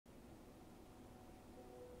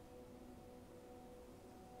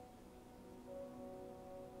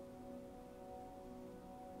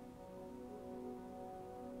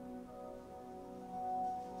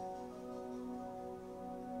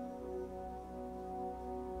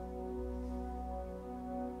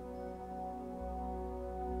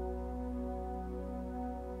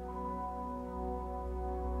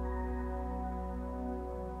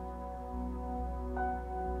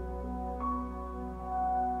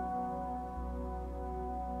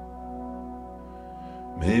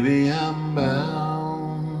Maybe I'm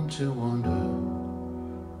bound to wander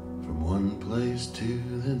from one place to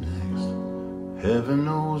the next. Heaven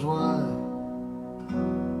knows why.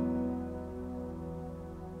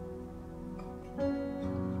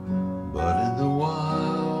 But in the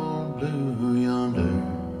wild blue yonder,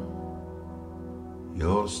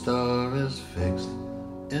 your star is fixed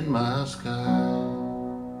in my sky.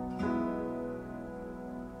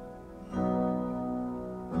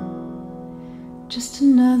 Just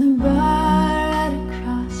another bar at a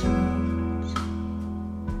crossroads,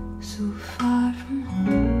 so far from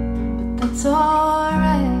home, but that's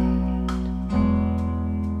alright.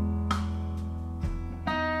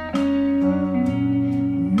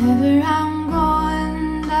 Whenever I'm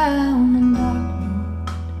going down the dark road,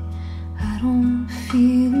 I don't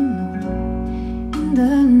feel alone in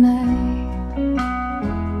the night.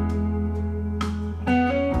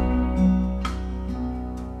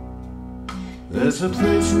 There's a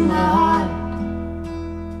place in my heart,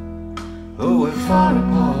 though we're far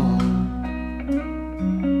apart.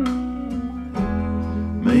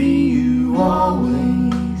 May you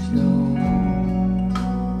always know,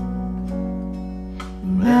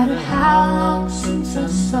 no matter how long since I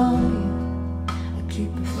saw you, I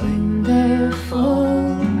keep a flame there for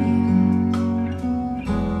you.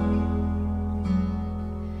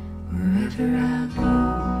 Wherever I go.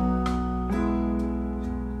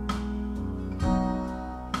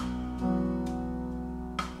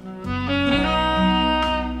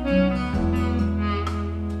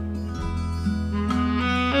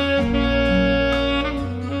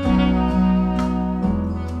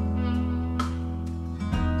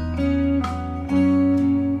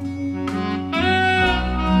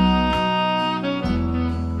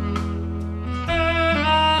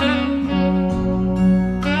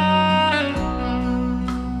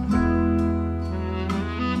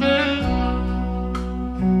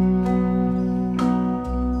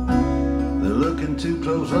 Too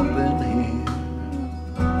close up in here,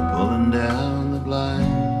 pulling down the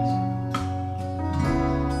blinds,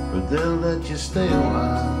 but they'll let you stay a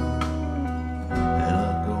while, and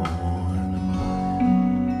I'll go on to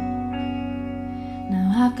mine. Now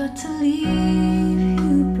I've got to leave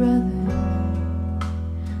you, brother,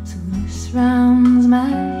 so this round's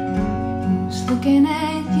mine. Who's looking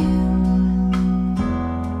at you?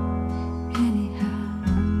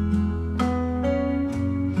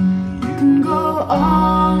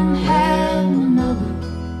 On and have another,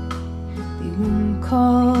 we won't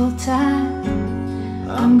call time.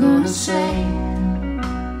 I'm gonna say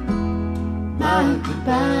my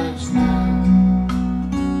goodbyes now.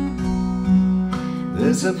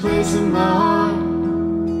 There's a place in my heart,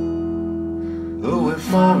 though we're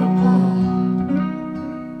far apart.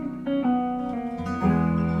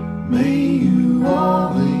 May you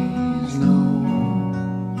always know,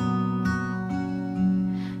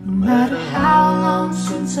 no matter how long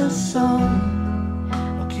since I saw you,